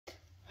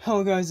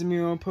Hello guys, I'm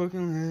your own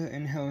Pokemon here,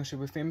 and hello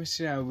Super Famous.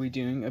 Today I'll be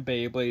doing a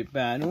Beyblade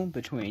battle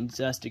between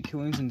Zest,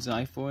 Achilles, and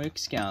Xiphoid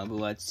Xcalibur.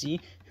 Let's see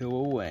who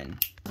will win.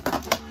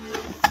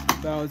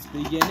 Battle's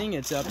beginning,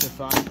 it's up to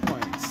 5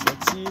 points.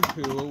 Let's see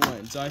who will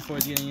win.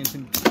 Xiphoid's getting in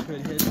some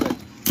good hits, but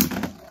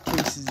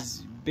Achilles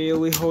is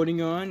barely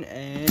holding on,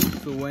 and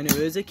the winner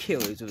is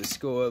Achilles with a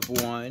score of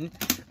 1-0.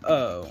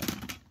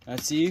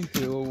 Let's see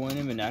who will win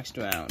in the next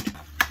round.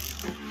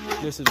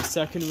 This is the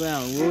second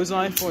round. Will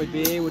Xiphoid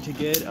be able to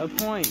get a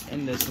point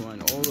in this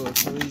one, or will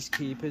Achilles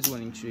keep his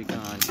winning streak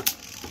on?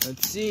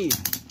 Let's see.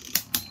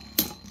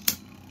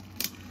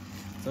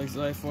 It's like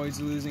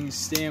Xiphoid's losing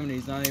stamina.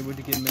 He's not able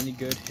to get many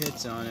good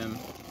hits on him.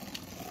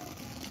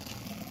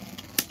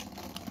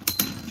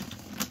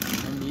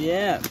 And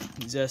yeah,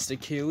 Zest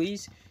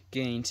Achilles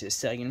gains his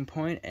second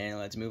point, and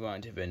let's move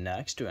on to the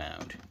next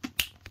round.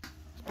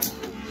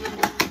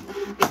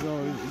 So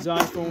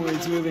Xiphoid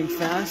is moving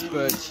fast,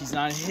 but she's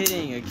not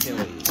hitting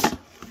Achilles.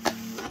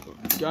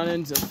 Got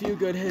into a few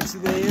good hits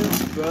there,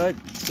 but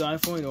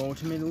Xiphoid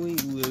ultimately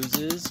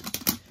loses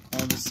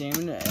all the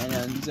stamina and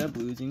ends up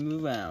losing the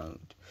round.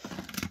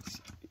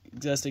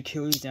 Just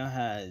Achilles now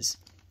has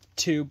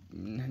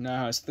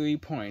 3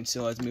 points,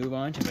 so let's move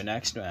on to the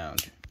next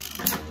round.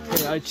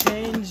 Okay, I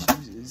changed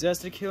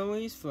Zest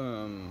Achilles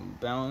from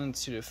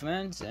balance to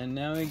defense, and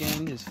now he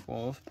gained his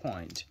 4th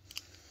point.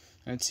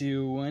 Let's see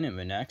who will win in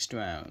the next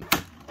round.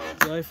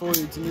 Xiphoid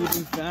is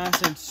moving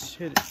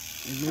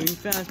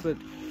fast but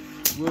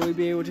will he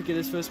be able to get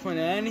his first point?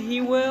 And he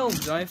will!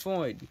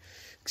 Xiphoid.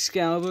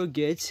 Xcalibur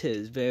gets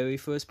his very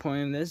first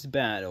point in this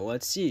battle.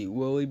 Let's see,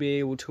 will he be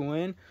able to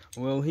win?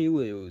 Or will he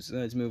lose?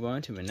 Let's move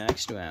on to the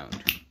next round.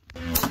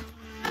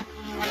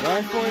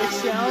 Xiphoid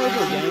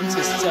Xcalibur gains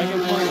his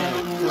second point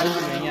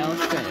and ring out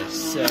finish.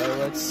 So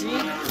let's see.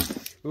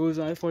 Will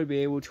Xiphoid be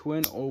able to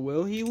win, or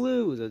will he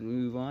lose? Let's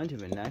move on to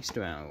the next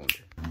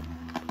round.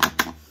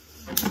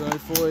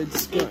 Xiphoid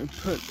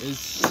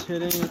is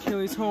hitting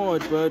Achilles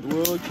hard, but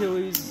will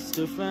Achilles'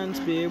 defense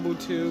be able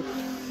to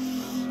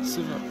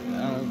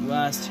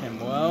last him?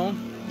 Well,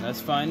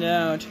 let's find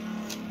out.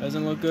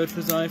 Doesn't look good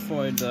for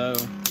Xiphoid, though.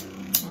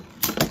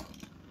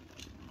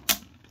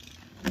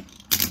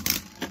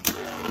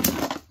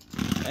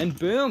 And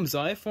boom,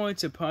 Xiphoid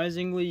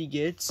surprisingly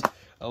gets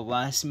a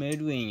last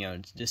minute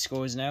win. The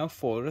score is now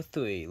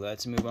 4-3.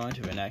 Let's move on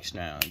to the next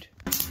round.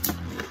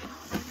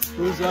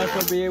 Will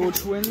Xiphoid be able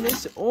to win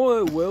this,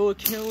 or will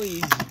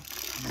Achilles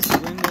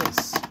win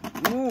this?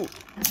 Ooh,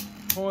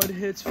 hard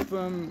hits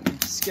from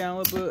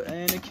Xcalibur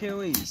and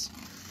Achilles.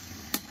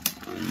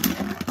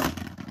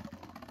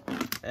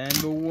 And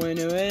the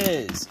winner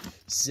is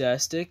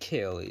Zest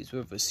Achilles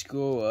with a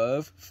score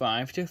of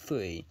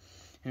 5-3.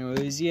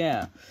 Anyways,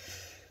 yeah.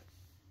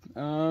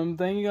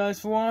 Thank you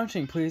guys for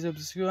watching. Please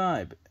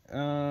subscribe.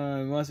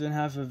 Less of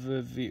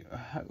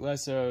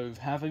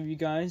half of you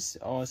guys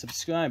are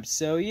subscribed.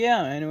 So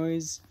yeah,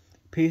 anyways,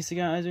 peace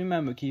guys.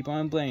 Remember, keep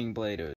on playing Bladers.